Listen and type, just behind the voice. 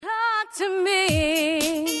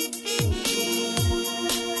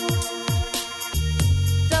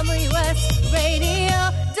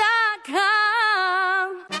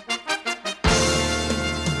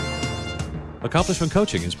Accomplishment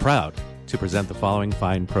Coaching is proud to present the following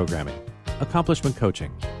fine programming. Accomplishment Coaching,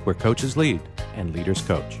 where coaches lead and leaders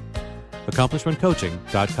coach.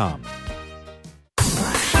 AccomplishmentCoaching.com.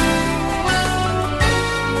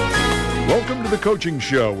 Welcome to The Coaching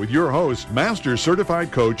Show with your host, Master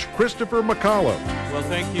Certified Coach Christopher McCollum. Well,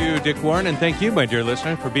 thank you, Dick Warren, and thank you, my dear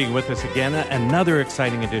listener, for being with us again. Another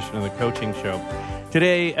exciting edition of The Coaching Show.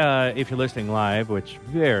 Today, if you're listening live, which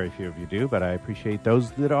very few of you do, but I appreciate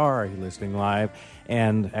those that are listening live,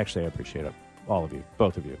 and actually I appreciate all of you,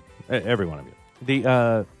 both of you, every one of you.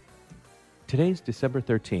 Today's December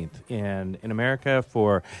 13th, and in America,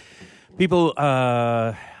 for people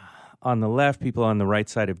on the left, people on the right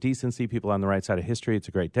side of decency, people on the right side of history, it's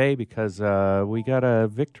a great day because we got a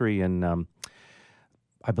victory in,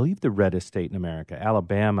 I believe, the reddest state in America,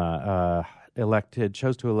 Alabama.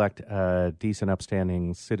 Chose to elect a decent,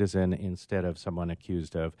 upstanding citizen instead of someone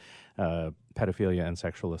accused of pedophilia and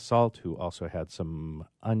sexual assault, who also had some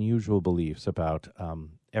unusual beliefs about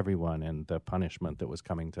everyone and the punishment that was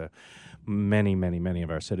coming to many, many, many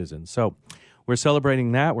of our citizens. So we're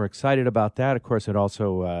celebrating that. We're excited about that. Of course, it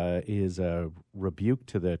also is a rebuke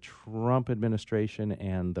to the Trump administration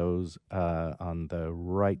and those on the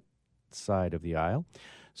right side of the aisle.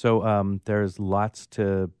 So there's lots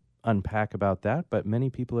to unpack about that, but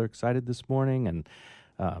many people are excited this morning, and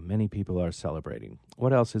many people are celebrating.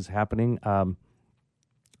 What else is happening?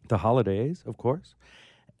 The holidays, of course.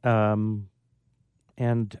 And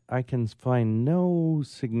I can find no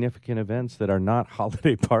significant events that are not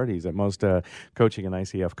holiday parties at most coaching and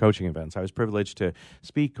ICF coaching events. I was privileged to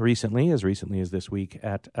speak recently as this week,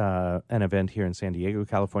 at an event here in San Diego,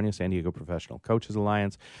 California, San Diego Professional Coaches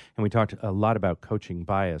Alliance, and we talked a lot about coaching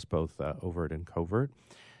bias, both overt and covert.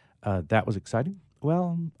 That was exciting.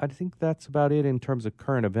 Well, I think that's about it in terms of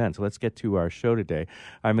current events. Let's get to our show today.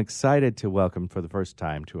 I'm excited to welcome for the first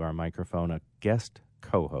time to our microphone a guest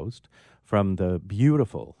co-host from the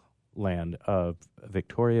beautiful land of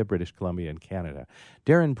Victoria, British Columbia, and Canada.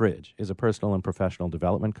 Darren Bridge is a personal and professional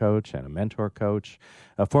development coach and a mentor coach,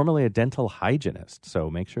 formerly a dental hygienist. So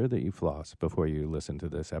make sure that you floss before you listen to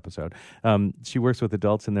this episode. She works with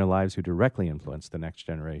adults in their lives who directly influence the next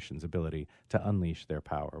generation's ability to unleash their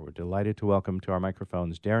power. We're delighted to welcome to our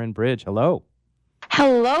microphones Darren Bridge. Hello.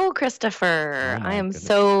 Hello, Christopher. I am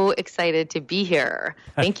so excited to be here.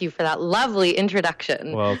 Thank you for that lovely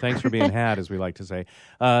introduction. Well, thanks for being had, as we like to say.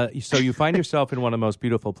 So you find yourself in one of the most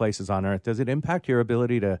beautiful places on earth. Does it impact your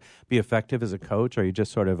ability to be effective as a coach, or are you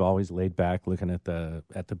just sort of always laid back looking at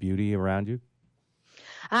the beauty around you?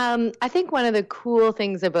 I think one of the cool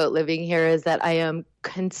things about living here is that I am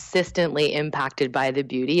consistently impacted by the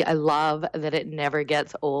beauty. I love that it never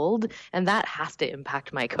gets old, and that has to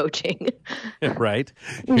impact my coaching. Right?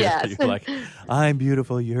 Yes. You're like, I'm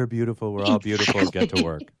beautiful, you're beautiful, we're all beautiful, get to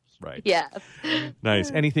work. Right. Yes.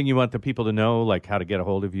 Nice. Anything you want the people to know, like how to get a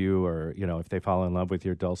hold of you, or, if they fall in love with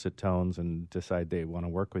your dulcet tones and decide they want to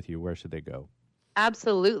work with you, where should they go?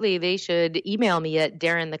 Absolutely. They should email me at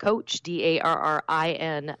Darren the Coach,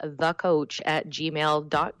 DARRIN, thecoach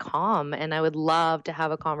 @gmail.com. And I would love to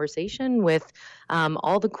have a conversation with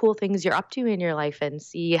all the cool things you're up to in your life and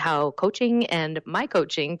see how coaching and my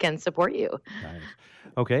coaching can support you. Nice.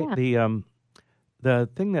 Okay. Yeah. The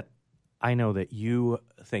thing that I know that you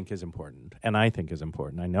think is important, and I think is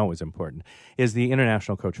important, I know is important, is the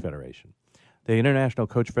International Coach Federation. The International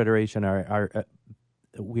Coach Federation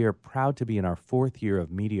we are proud to be in our fourth year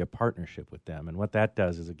of media partnership with them. And what that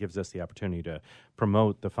does is it gives us the opportunity to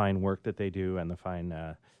promote the fine work that they do and the fine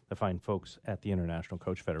folks at the International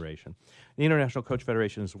Coach Federation. The International Coach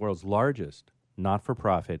Federation is the world's largest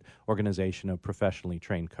not-for-profit organization of professionally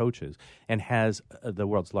trained coaches and has the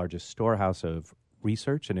world's largest storehouse of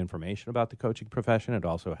research and information about the coaching profession. It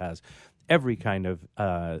also has every kind of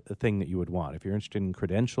thing that you would want. If you're interested in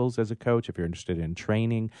credentials as a coach, if you're interested in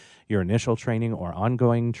training, your initial training or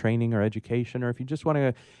ongoing training or education, or if you just want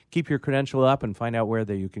to keep your credential up and find out where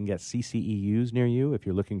you can get CCEUs near you, if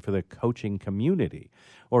you're looking for the coaching community,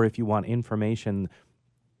 or if you want information.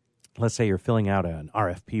 Let's say you're filling out an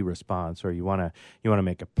RFP response, or you want to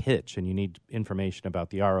make a pitch and you need information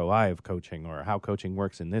about the ROI of coaching or how coaching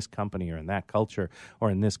works in this company or in that culture or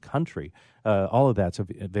in this country. All of that's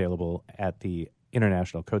available at the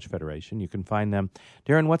International Coach Federation. You can find them.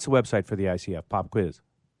 Darren, what's the website for the ICF? Pop quiz.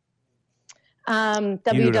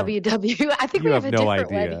 www. I think we have a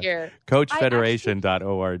different one here.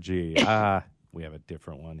 Coachfederation.org. we have a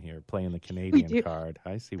different one here, playing the Canadian card.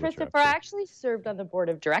 I see what you're up Christopher, I to. actually served on the board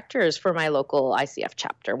of directors for my local ICF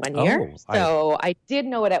chapter one Oh, year. So I did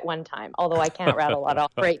know it at one time, although I can't rattle it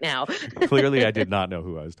off right now. Clearly, I did not know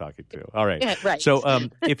who I was talking to. All right. Yeah, right. So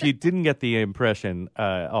if you didn't get the impression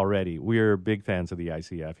already, we're big fans of the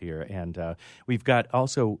ICF here. And we've got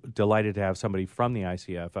also delighted to have somebody from the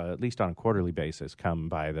ICF, at least on a quarterly basis, come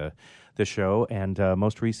by the show. And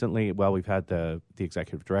most recently, well, we've had the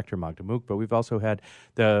executive director, Magda Mook, but we've also had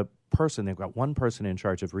the person. They've got one person in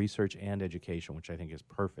charge of research and education, which I think is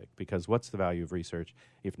perfect, because what's the value of research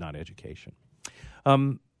if not education?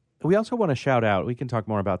 We also want to shout out, we can talk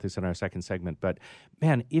more about this in our second segment, but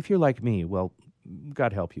man, if you're like me, well,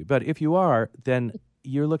 God help you. But if you are, then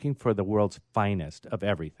you're looking for the world's finest of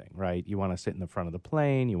everything, right? You want to sit in the front of the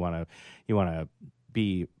plane. You want to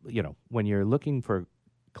be, when you're looking for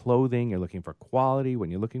clothing, you're looking for quality. When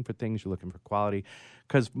you're looking for things, you're looking for quality.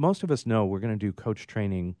 Because most of us know we're going to do coach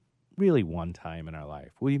training really one time in our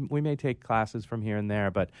life. We may take classes from here and there,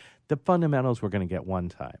 but the fundamentals we're going to get one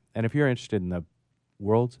time. And if you're interested in the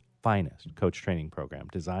world's finest coach training program,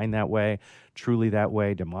 designed that way, truly that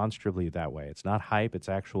way, demonstrably that way, it's not hype, it's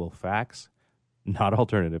actual facts, not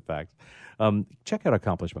alternative facts. Check out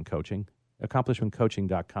Accomplishment Coaching,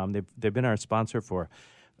 accomplishmentcoaching.com. They've been our sponsor for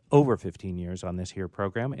over 15 years on this here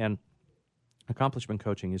program, and Accomplishment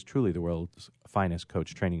Coaching is truly the world's finest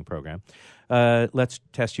coach training program. Let's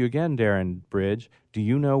test you again, Darren Bridge. Do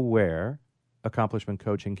you know where Accomplishment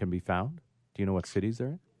Coaching can be found? Do you know what cities they're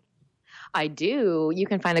in? I do. You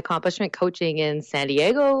can find Accomplishment Coaching in San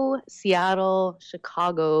Diego, Seattle,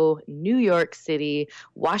 Chicago, New York City,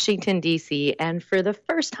 Washington, D.C., and for the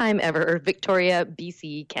first time ever, Victoria,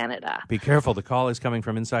 B.C., Canada. Be careful. The call is coming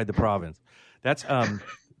from inside the province.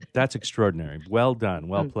 That's extraordinary. Well done.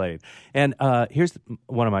 Well played. And here's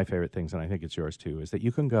one of my favorite things, and I think it's yours too, is that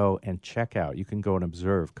you can go and check out, you can go and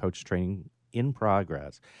observe coach training in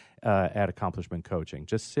progress at Accomplishment Coaching.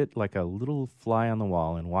 Just sit like a little fly on the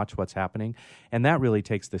wall and watch what's happening. And that really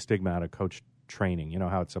takes the stigma out of coach training. You know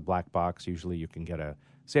how it's a black box? Usually you can get a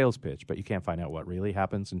sales pitch, but you can't find out what really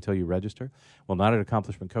happens until you register. Well, not at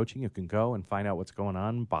Accomplishment Coaching. You can go and find out what's going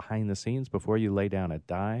on behind the scenes before you lay down a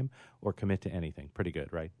dime or commit to anything. Pretty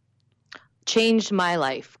good, right? Changed my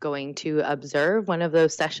life going to observe one of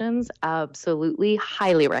those sessions. Absolutely,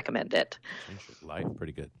 highly recommend it. Changed your life,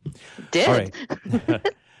 pretty good. Did. All right.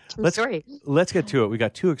 Story. Let's get to it. We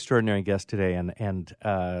got two extraordinary guests today, and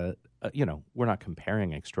we're not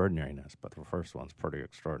comparing extraordinariness, but the first one's pretty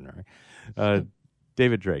extraordinary.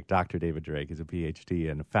 David Drake, Dr. David Drake, is a PhD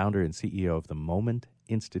and founder and CEO of the Moment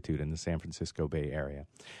Institute in the San Francisco Bay Area.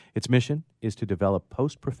 Its mission is to develop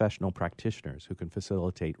post-professional practitioners who can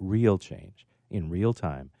facilitate real change in real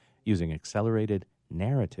time using accelerated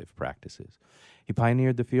narrative practices. He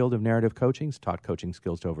pioneered the field of narrative coaching, taught coaching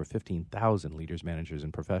skills to over 15,000 leaders, managers,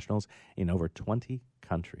 and professionals in over 20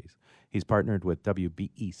 countries. He's partnered with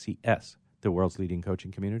WBECS, the world's leading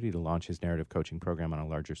coaching community, to launch his narrative coaching program on a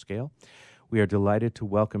larger scale. We are delighted to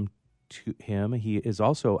welcome to him. He is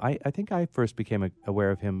also, I think I first became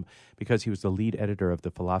aware of him because he was the lead editor of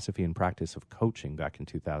the Philosophy and Practice of Coaching back in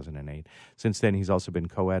 2008. Since then, he's also been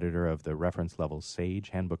co-editor of the Reference Level SAGE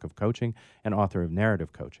Handbook of Coaching and author of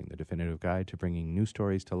Narrative Coaching, the definitive guide to bringing new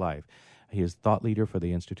stories to life. He is thought leader for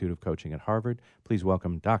the Institute of Coaching at Harvard. Please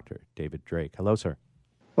welcome Dr. David Drake. Hello, sir.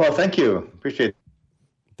 Well, thank you. Appreciate it.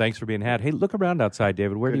 Thanks for being had. Hey, look around outside,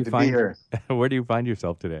 David. Where do you find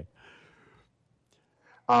yourself today?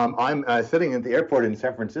 I'm sitting at the airport in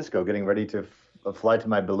San Francisco, getting ready to fly to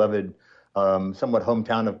my beloved, somewhat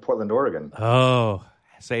hometown of Portland, Oregon. Oh,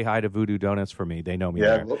 say hi to Voodoo Donuts for me. They know me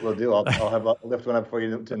there. Yeah, we'll do. I'll lift one up for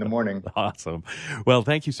you in the morning. Awesome. Well,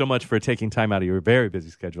 thank you so much for taking time out of your very busy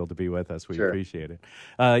schedule to be with us. We appreciate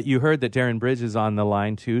it. You heard that Darren Bridge is on the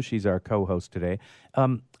line too. She's our co-host today.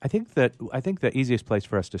 I think the easiest place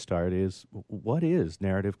for us to start is, what is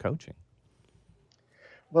narrative coaching?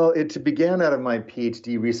 Well, it began out of my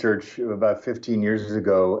PhD research about 15 years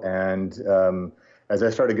ago, and as I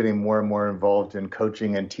started getting more and more involved in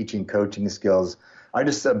coaching and teaching coaching skills, I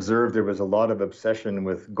just observed there was a lot of obsession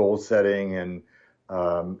with goal setting and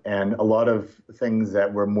a lot of things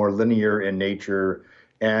that were more linear in nature.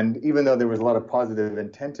 And even though there was a lot of positive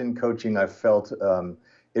intent in coaching, I felt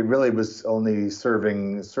it really was only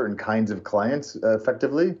serving certain kinds of clients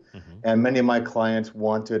effectively. Mm-hmm. And many of my clients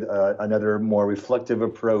wanted another more reflective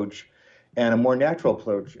approach and a more natural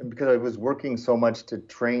approach. And because I was working so much to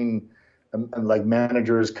train like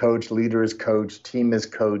managers coach, leaders coach, team as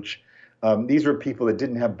coach, these were people that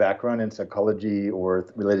didn't have background in psychology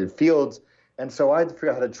or related fields. And so I had to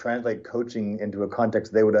figure out how to translate coaching into a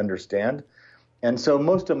context they would understand. And so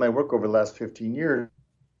most of my work over the last 15 years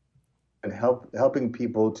and helping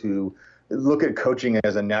people to look at coaching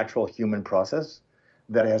as a natural human process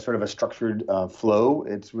that has sort of a structured flow.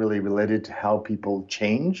 It's really related to how people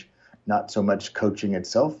change, not so much coaching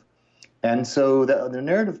itself. And so the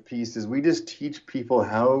narrative piece is we just teach people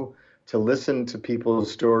how to listen to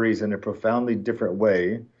people's stories in a profoundly different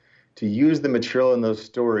way, to use the material in those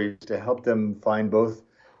stories to help them find both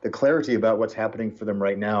the clarity about what's happening for them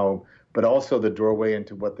right now, but also the doorway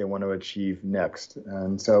into what they want to achieve next.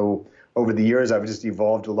 And so over the years, I've just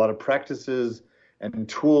evolved a lot of practices and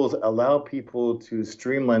tools allow people to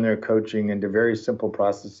streamline their coaching into very simple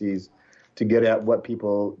processes to get at what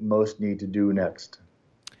people most need to do next.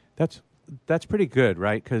 That's pretty good,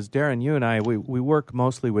 right? Because Darren, you and I, we work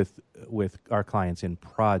mostly with our clients in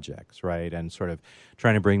projects, right? And sort of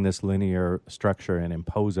trying to bring this linear structure and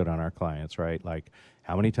impose it on our clients, right? Like,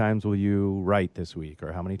 how many times will you write this week?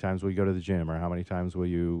 Or how many times will you go to the gym? Or how many times will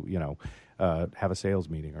you, have a sales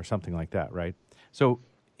meeting or something like that, right? So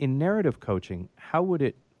in narrative coaching, how would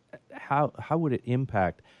it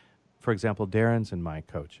impact, for example, Darren's and my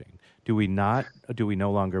coaching? Do we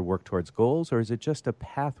no longer work towards goals, or is it just a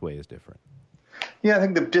pathway is different? Yeah, I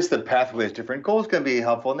think just the pathway is different. Goals can be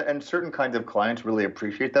helpful, and certain kinds of clients really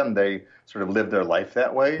appreciate them. They sort of live their life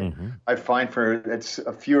that way. Mm-hmm. I find it's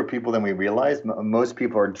fewer people than we realize. Most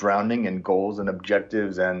people are drowning in goals and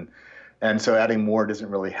objectives, and so adding more doesn't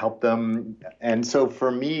really help them. And so for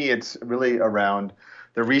me, it's really around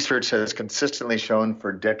the research has consistently shown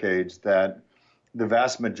for decades that the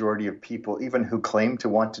vast majority of people, even who claim to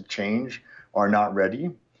want to change, are not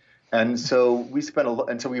ready. And so we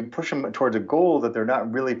push them towards a goal that they're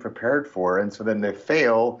not really prepared for. And so then they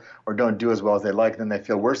fail or don't do as well as they like, and then they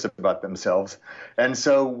feel worse about themselves. And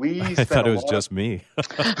so I thought it was just me.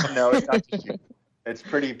 No, it's not just you. It's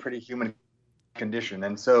pretty human condition.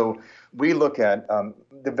 And so we look at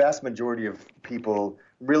the vast majority of people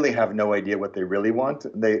really have no idea what they really want.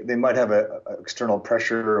 They might have a external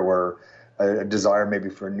pressure or a desire maybe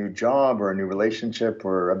for a new job or a new relationship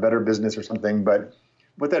or a better business or something, but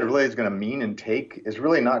what that really is going to mean and take is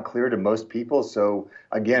really not clear to most people. So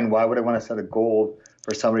again, why would I want to set a goal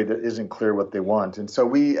for somebody that isn't clear what they want? And so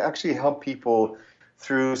we actually help people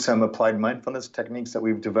through some applied mindfulness techniques that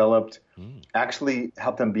we've developed, actually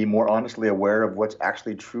help them be more honestly aware of what's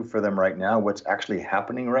actually true for them right now, what's actually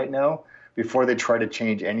happening right now before they try to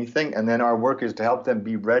change anything. And then our work is to help them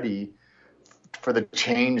be ready for the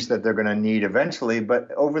change that they're going to need eventually.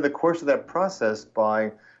 But over the course of that process,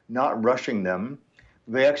 by not rushing them,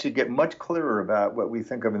 they actually get much clearer about what we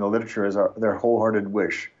think of in the literature as their wholehearted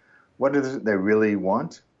wish. What is it they really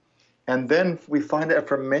want? And then we find that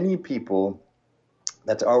for many people,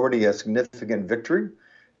 that's already a significant victory.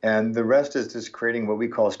 And the rest is just creating what we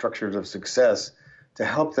call structures of success to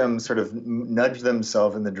help them sort of nudge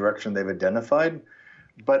themselves in the direction they've identified.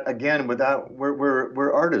 But again,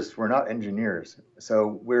 we're artists, we're not engineers.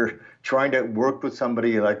 So we're trying to work with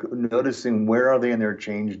somebody, like noticing where are they in their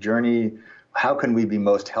change journey, how can we be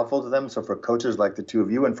most helpful to them? So for coaches like the two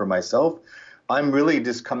of you and for myself, I'm really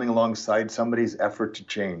just coming alongside somebody's effort to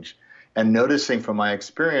change and noticing from my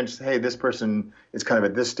experience, hey, this person is kind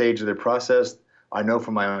of at this stage of their process. I know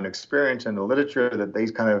from my own experience and the literature that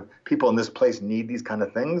these kind of people in this place need these kind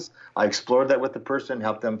of things. I explored that with the person,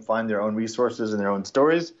 helped them find their own resources and their own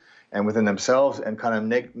stories and within themselves, and kind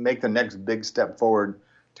of make the next big step forward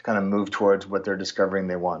to kind of move towards what they're discovering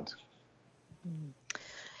they want.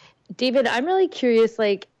 David, I'm really curious,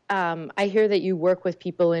 I hear that you work with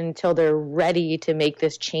people until they're ready to make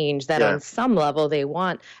this change that on some level they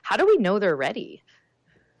want. How do we know they're ready?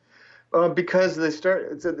 Because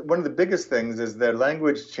one of the biggest things is their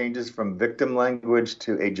language changes from victim language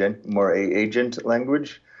to agent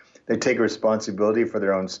language. They take responsibility for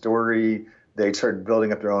their own story. They start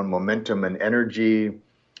building up their own momentum and energy.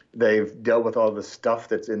 They've dealt with all the stuff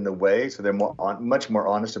that's in the way, so they're much more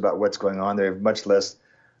honest about what's going on. They have much less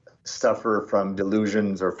suffer from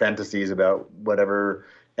delusions or fantasies about whatever,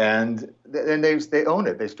 and they own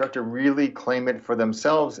it. They start to really claim it for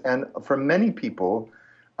themselves. And for many people,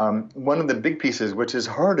 one of the big pieces, which is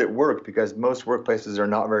hard at work because most workplaces are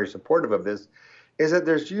not very supportive of this, is that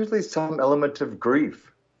there's usually some element of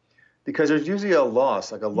grief, because there's usually a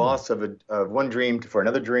loss, like a loss of one dream for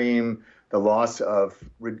another dream, the loss of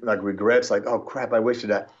regrets, like, oh crap, I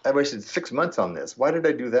wasted 6 months on this. Why did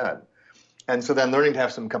I do that? And so then learning to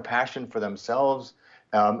have some compassion for themselves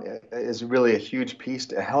is really a huge piece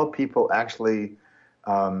to help people actually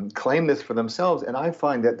claim this for themselves. And I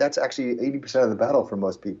find that that's actually 80% of the battle for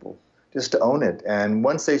most people, just to own it. And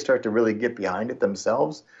once they start to really get behind it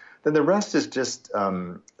themselves, then the rest is just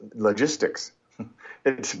logistics.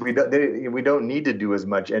 we don't need to do as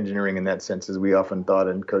much engineering in that sense as we often thought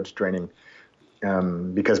in coach training,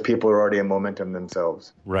 because people are already in momentum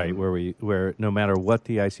themselves. Right, where no matter what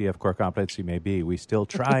the ICF core competency may be, we still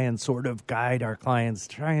try and sort of guide our clients,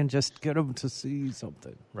 try and just get them to see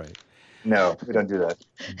something. Right. No, we don't do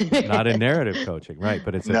that. Not in narrative coaching, right?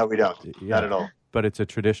 But no, we don't. Yeah, not at all. But it's a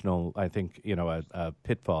traditional, I think, a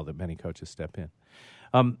pitfall that many coaches step in.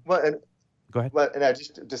 Go ahead. Well, and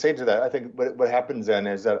just to say to that, I think what happens then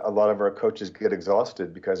is that a lot of our coaches get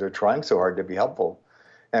exhausted because they're trying so hard to be helpful.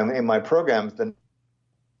 And in my programs, the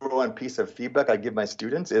number one piece of feedback I give my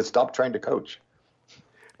students is stop trying to coach.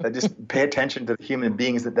 Just pay attention to the human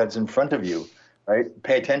beings that's in front of you, right?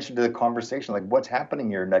 Pay attention to the conversation, like what's happening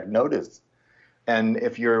here, like notice. And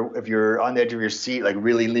if you're on the edge of your seat, like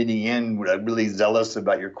really leaning in, really zealous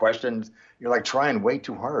about your questions, you're like trying way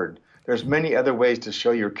too hard. There's many other ways to show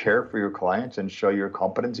your care for your clients and show your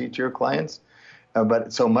competency to your clients.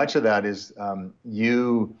 But so much of that is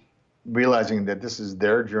you realizing that this is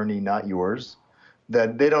their journey, not yours,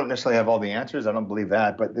 that they don't necessarily have all the answers. I don't believe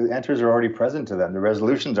that, but the answers are already present to them. The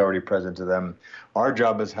resolution's already present to them. Our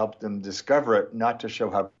job is help them discover it, not to show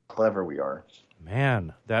how clever we are.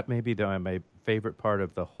 Man, that may be my favorite part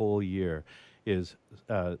of the whole year is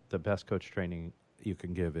the best coach training you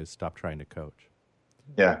can give is stop trying to coach.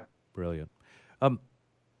 Yeah. Brilliant.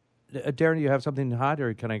 Darren, do you have something hot,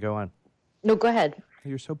 or can I go on? No, go ahead.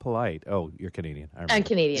 You're so polite. Oh, you're Canadian. I'm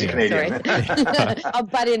Canadian. Sorry. I'll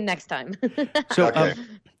butt in next time.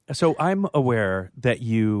 So I'm aware that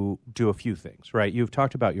you do a few things, right? You've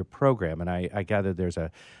talked about your program, and I gather there's a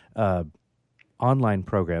online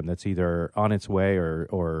program that's either on its way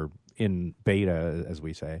or in beta, as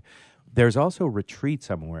we say. There's also retreats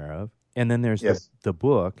I'm aware of. And then there's the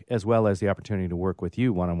book, as well as the opportunity to work with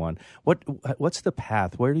you one-on-one. What's the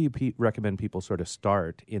path? Where do you recommend people sort of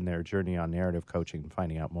start in their journey on narrative coaching and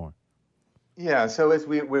finding out more? Yeah, so as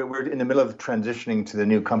we're in the middle of transitioning to the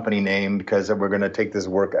new company name because we're going to take this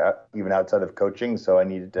work out, even outside of coaching. So I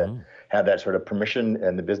needed to have that sort of permission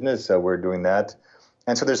in the business. So we're doing that.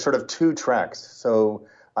 And so there's sort of two tracks. So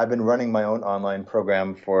I've been running my own online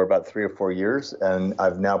program for about 3 or 4 years, and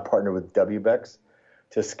I've now partnered with WBEX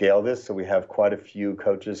to scale this. So we have quite a few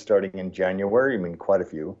coaches starting in January. I mean, quite a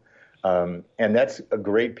few. And that's a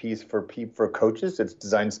great piece for coaches. It's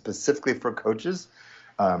designed specifically for coaches.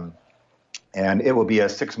 And it will be a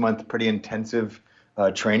 6-month, pretty intensive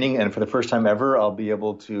training. And for the first time ever, I'll be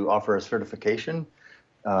able to offer a certification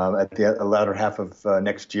at the latter half of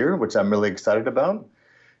next year, which I'm really excited about.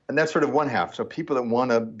 And that's sort of one half. So people that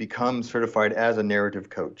want to become certified as a narrative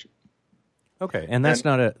coach. Okay, and that's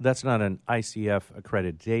not an ICF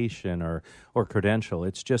accreditation or credential.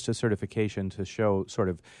 It's just a certification to show sort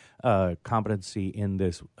of competency in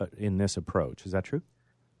this approach. Is that true?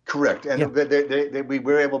 Correct, and we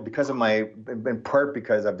were able, because of in part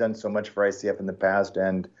because I've done so much for ICF in the past,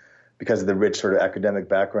 and because of the rich sort of academic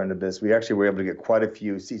background of this, we actually were able to get quite a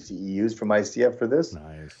few CCEUs from ICF for this.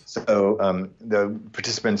 Nice. So the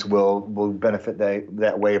participants will benefit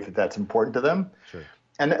that way if that's important to them. Sure.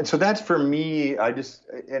 And so that's for me,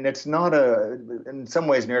 and it's not in some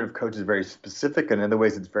ways, narrative coach is very specific, and in other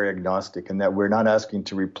ways it's very agnostic in that we're not asking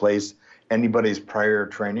to replace anybody's prior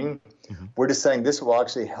training. Mm-hmm. We're just saying this will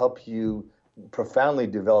actually help you profoundly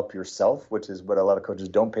develop yourself, which is what a lot of coaches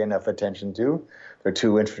don't pay enough attention to. They're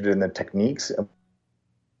too interested in the techniques.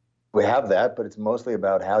 We have that, but it's mostly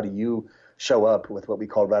about how do you show up with what we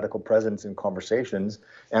call radical presence in conversations.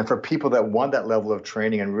 And for people that want that level of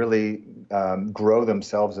training and really grow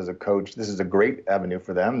themselves as a coach, this is a great avenue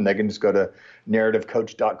for them. They can just go to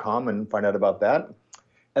narrativecoach.com and find out about that.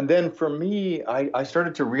 And then for me, I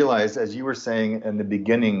started to realize, as you were saying in the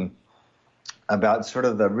beginning, about sort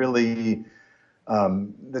of the really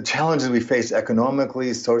the challenges we face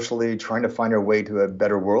economically, socially, trying to find our way to a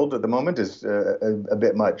better world at the moment is a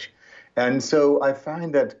bit much. And so I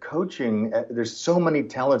find that coaching, there's so many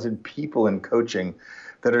talented people in coaching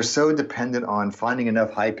that are so dependent on finding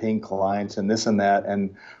enough high-paying clients and this and that.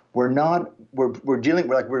 And we're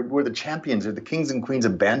the champions or the kings and queens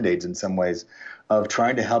of Band-Aids in some ways, of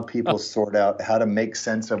trying to help people sort out how to make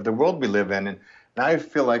sense of the world we live in. And I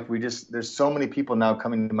feel like there's so many people now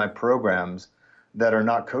coming to my programs that are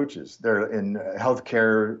not coaches. They're in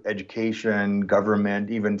healthcare, education,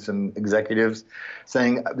 government, even some executives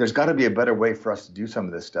saying there's got to be a better way for us to do some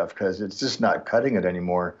of this stuff because it's just not cutting it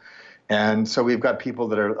anymore. And so we've got people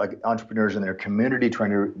that are like entrepreneurs in their community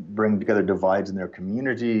trying to bring together divides in their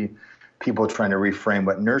community, people trying to reframe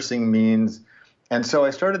what nursing means. And so I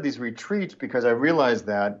started these retreats because I realized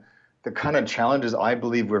that the kind of challenges I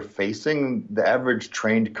believe we're facing, the average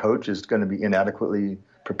trained coach is going to be inadequately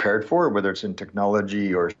prepared for, whether it's in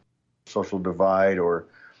technology or social divide or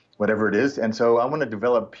whatever it is. And so I want to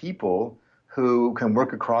develop people who can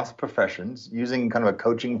work across professions using kind of a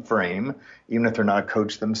coaching frame, even if they're not a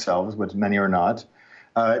coach themselves, which many are not,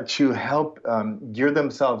 to help gear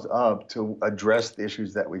themselves up to address the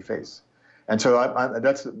issues that we face. And so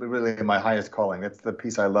that's really my highest calling. That's the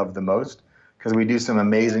piece I love the most, because we do some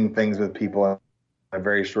amazing things with people in a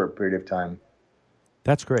very short period of time.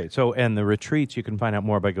 That's great. So, and the retreats, you can find out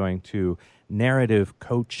more by going to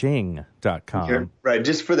narrativecoaching.com. Okay. Right.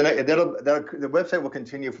 Just for the the website will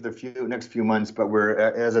continue for the next few months, but we're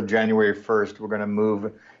as of January 1st, we're going to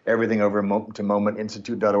move everything over to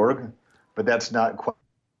momentinstitute.org. But that's not quite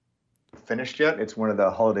finished yet. It's one of the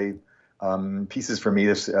holiday pieces for me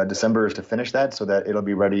this December is to finish that so that it'll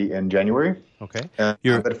be ready in January. Okay.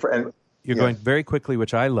 You're going very quickly,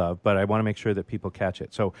 which I love, but I want to make sure that people catch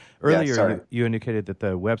it. So earlier you indicated that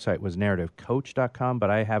the website was narrativecoach.com,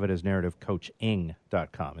 but I have it as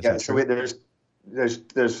narrativecoaching.com. Is that true?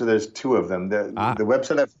 There's two of them. The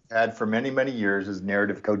website I've had for many, many years is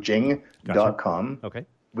narrativecoaching.com. Gotcha. Okay.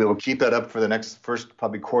 We will keep that up for the first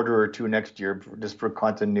probably quarter or two next year, just for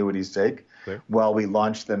continuity's sake, while we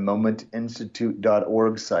launch the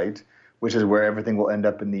momentinstitute.org site, which is where everything will end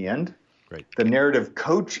up in the end. Great. The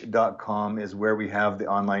narrativecoach.com is where we have the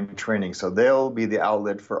online training. So they'll be the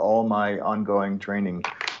outlet for all my ongoing training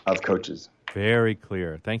of coaches. Very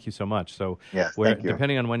clear. Thank you so much. So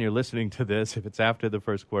depending on when you're listening to this, if it's after the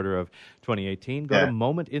first quarter of 2018, go to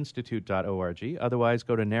momentinstitute.org. Otherwise,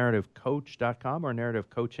 go to narrativecoach.com or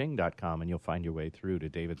narrativecoaching.com, and you'll find your way through to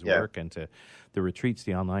David's work and to the retreats,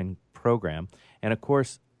 the online program. And, of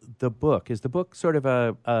course, the book. Is the book sort of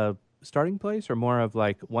a starting place, or more of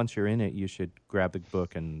like once you're in it, you should grab the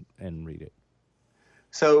book and read it?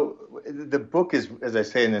 So the book is, as I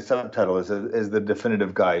say in the subtitle, is the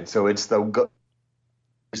definitive guide. So it's the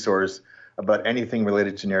resource about anything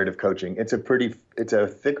related to narrative coaching. It's a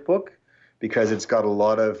thick book because it's got a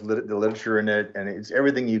lot of the literature in it, and it's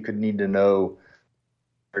everything you could need to know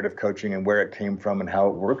narrative coaching and where it came from and how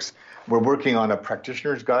it works. We're working on a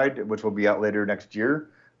practitioner's guide, which will be out later next year,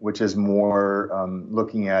 which is more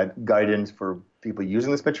looking at guidance for people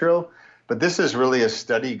using this material. But this is really a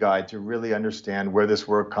study guide to really understand where this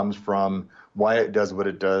work comes from, why it does what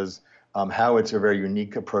it does, how it's a very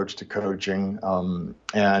unique approach to coaching. It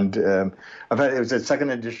was a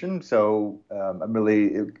second edition, so I'm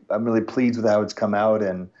really pleased with how it's come out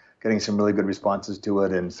and getting some really good responses to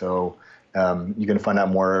it. And so you can find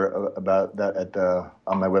out more about that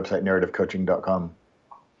on my website, narrativecoaching.com.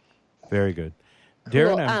 Very good.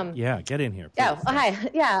 Darren, get in here. Please. Hi.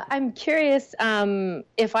 Yeah, I'm curious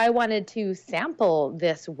if I wanted to sample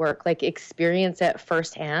this work, like experience it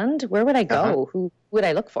firsthand, where would I go? Who would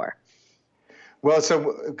I look for? Well,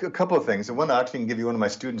 so a couple of things. One, I actually can give you one of my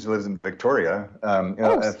students who lives in Victoria.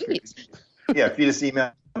 Sweet. If you just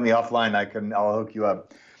email me offline, I'll hook you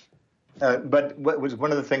up. But what was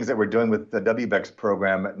one of the things that we're doing with the WBEX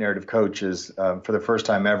program at Narrative Coach is for the first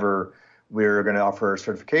time ever, we're going to offer a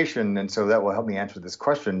certification, and so that will help me answer this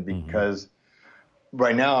question because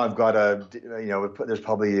right now I've got there's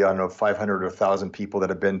probably 500 or 1,000 people that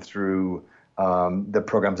have been through the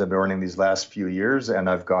programs I've been running these last few years, and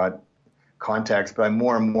I've got contacts, but I'm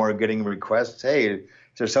more and more getting requests. Hey, is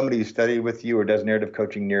there somebody who studied with you or does narrative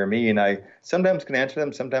coaching near me? And I sometimes can answer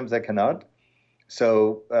them, sometimes I cannot.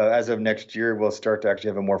 So as of next year, we'll start to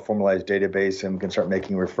actually have a more formalized database, and we can start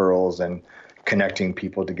making referrals and connecting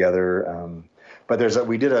people together. But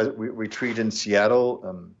we did a retreat in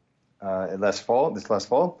Seattle this last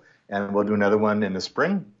fall, and we'll do another one in the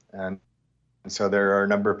spring. And so there are a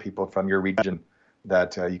number of people from your region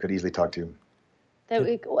that you could easily talk to.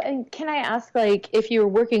 And can I ask, like, if you're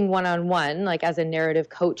working one-on-one, like as a narrative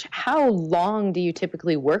coach, how long do you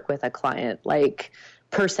typically work with a client, like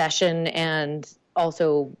per session, and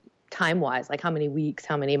also time-wise, like how many weeks,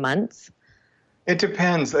 how many months? It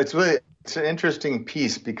depends. It's an interesting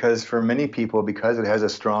piece because for many people, because it has a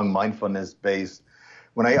strong mindfulness base,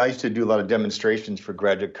 when I used to do a lot of demonstrations for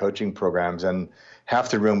graduate coaching programs, and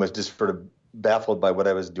half the room was just sort of baffled by what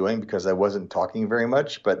I was doing because I wasn't talking very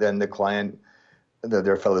much. But then the client,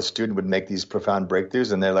 their fellow student, would make these profound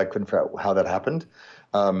breakthroughs, and they're like, couldn't figure out how that happened.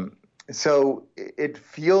 So it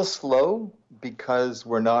feels slow because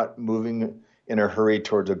we're not moving in a hurry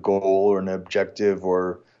towards a goal or an objective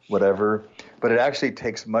or whatever, but it actually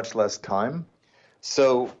takes much less time.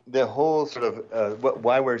 So the whole sort of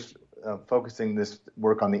why we're focusing this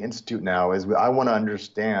work on the Institute now is I want to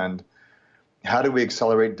understand how do we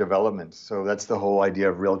accelerate development. So that's the whole idea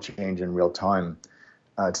of real change in real time.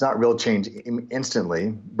 It's not real change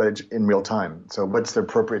instantly, but it's in real time. So what's the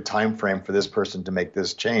appropriate time frame for this person to make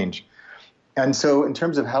this change? And so in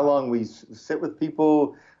terms of how long we sit with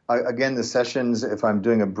people, again, the sessions, if I'm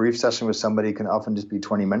doing a brief session with somebody, can often just be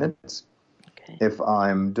 20 minutes. Okay. If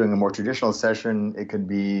I'm doing a more traditional session, it could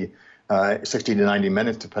be 60 to 90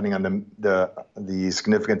 minutes, depending on the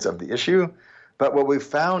significance of the issue. But what we've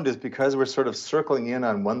found is because we're sort of circling in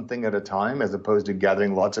on one thing at a time, as opposed to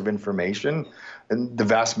gathering lots of information, and the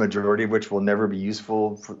vast majority of which will never be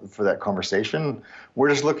useful for that conversation, we're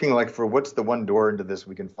just looking for what's the one door into this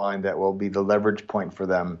we can find that will be the leverage point for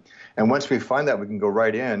them. And once we find that, we can go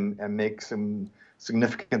right in and make some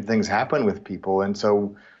significant things happen with people. And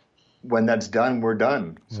so when that's done, we're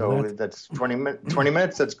done. So that's 20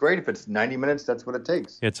 minutes, that's great. If it's 90 minutes, that's what it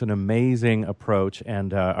takes. It's an amazing approach,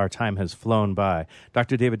 and our time has flown by.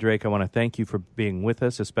 Dr. David Drake, I want to thank you for being with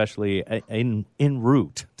us, especially en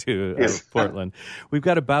route to Portland. We've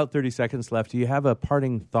got about 30 seconds left. Do you have a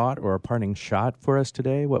parting thought or a parting shot for us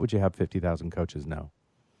today? What would you have 50,000 coaches know?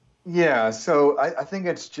 Yeah, so I think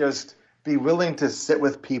it's just be willing to sit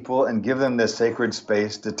with people and give them this sacred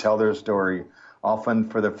space to tell their story, often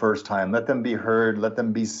for the first time. Let them be heard, let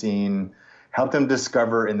them be seen, help them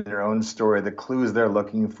discover in their own story the clues they're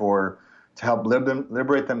looking for to help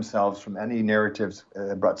liberate themselves from any narratives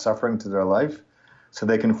that brought suffering to their life, so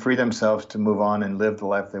they can free themselves to move on and live the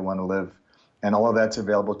life they want to live. And all of that's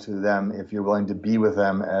available to them if you're willing to be with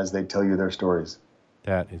them as they tell you their stories.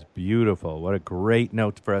 That is beautiful. What a great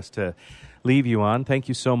note for us to leave you on. Thank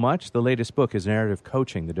you so much. The latest book is Narrative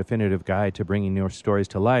Coaching, the definitive guide to bringing your stories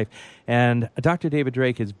to life. And Dr. David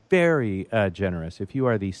Drake is very generous. If you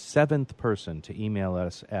are the 7th person to email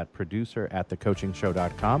us at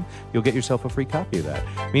producer@thecoachingshow.com, you'll get yourself a free copy of that.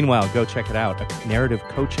 Meanwhile, go check it out at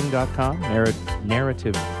narrativecoaching.com,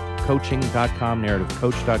 narrativecoaching.com,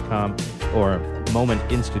 narrativecoach.com, or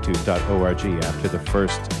momentinstitute.org after the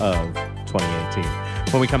 1st of 2018.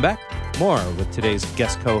 When we come back, more with today's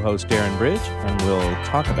guest co-host Darren Bridge, and we'll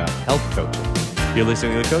talk about health coaching. You're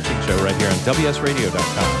listening to The Coaching Show right here on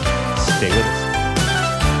WSRadio.com. Stay with us.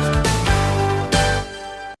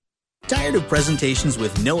 Tired of presentations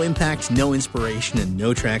with no impact, no inspiration, and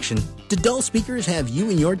no traction? Do dull speakers have you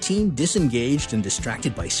and your team disengaged and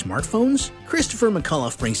distracted by smartphones? Christopher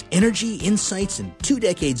McAuliffe brings energy, insights, and 2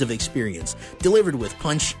 decades of experience, delivered with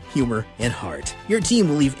punch, humor, and heart. Your team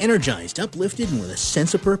will leave energized, uplifted, and with a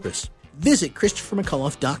sense of purpose. Visit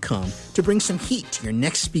ChristopherMcAuliffe.com to bring some heat to your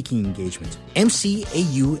next speaking engagement. McAuliffe.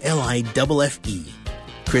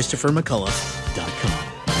 ChristopherMcAuliffe.com.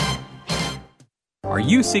 Are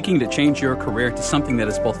you seeking to change your career to something that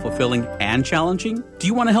is both fulfilling and challenging? Do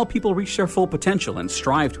you want to help people reach their full potential and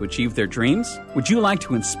strive to achieve their dreams? Would you like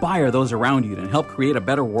to inspire those around you and help create a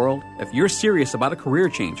better world? If you're serious about a career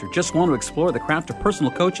change or just want to explore the craft of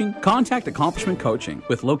personal coaching, contact Accomplishment Coaching.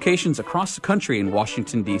 With locations across the country in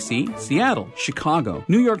Washington, D.C., Seattle, Chicago,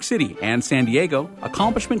 New York City, and San Diego,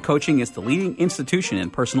 Accomplishment Coaching is the leading institution in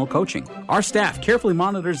personal coaching. Our staff carefully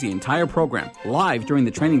monitors the entire program, live during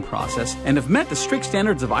the training process, and have met the strict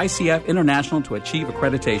standards of ICF International to achieve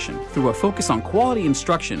accreditation. Through a focus on quality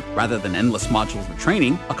instruction rather than endless modules of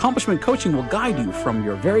training, Accomplishment Coaching will guide you from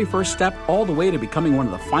your very first step all the way to becoming one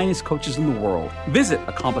of the finest coaches in the world. Visit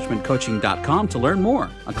AccomplishmentCoaching.com to learn more.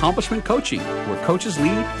 Accomplishment Coaching, where coaches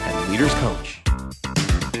lead and leaders coach.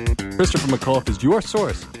 Christopher McAuliffe is your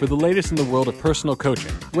source for the latest in the world of personal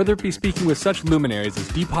coaching. Whether it be speaking with such luminaries as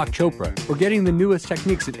Deepak Chopra or getting the newest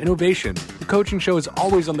techniques and innovation, The Coaching Show is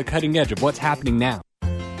always on the cutting edge of what's happening now.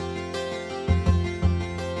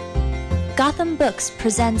 Gotham Books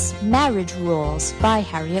presents Marriage Rules by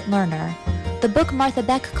Harriet Lerner. The book Martha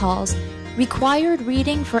Beck calls required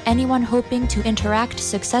reading for anyone hoping to interact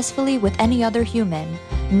successfully with any other human,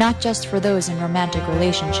 not just for those in romantic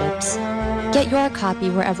relationships. Get your copy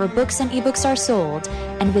wherever books and ebooks are sold,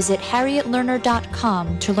 and visit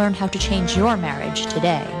harrietlerner.com to learn how to change your marriage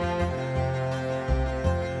today.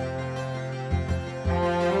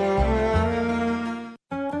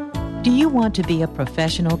 Do you want to be a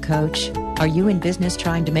professional coach? Are you in business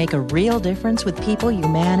trying to make a real difference with people you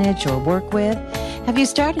manage or work with? Have you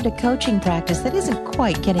started a coaching practice that isn't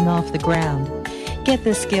quite getting off the ground? Get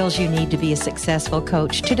the skills you need to be a successful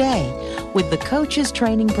coach today with the Coaches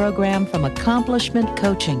Training Program from Accomplishment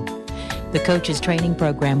Coaching. The Coaches Training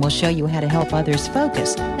Program will show you how to help others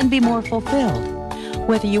focus and be more fulfilled.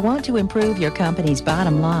 Whether you want to improve your company's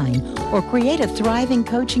bottom line or create a thriving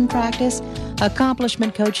coaching practice,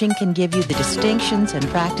 Accomplishment Coaching can give you the distinctions and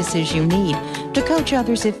practices you need to coach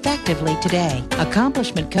others effectively today.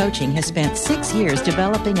 Accomplishment Coaching has spent 6 years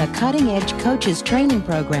developing a cutting-edge coaches training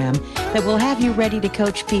program that will have you ready to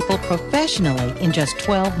coach people professionally in just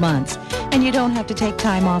 12 months, and you don't have to take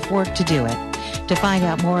time off work to do it. To find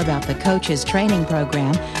out more about the coaches training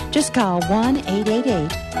program, just call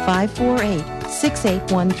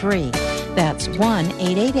 1-888-548-6813. That's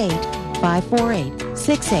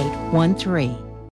 1-888-548-6813.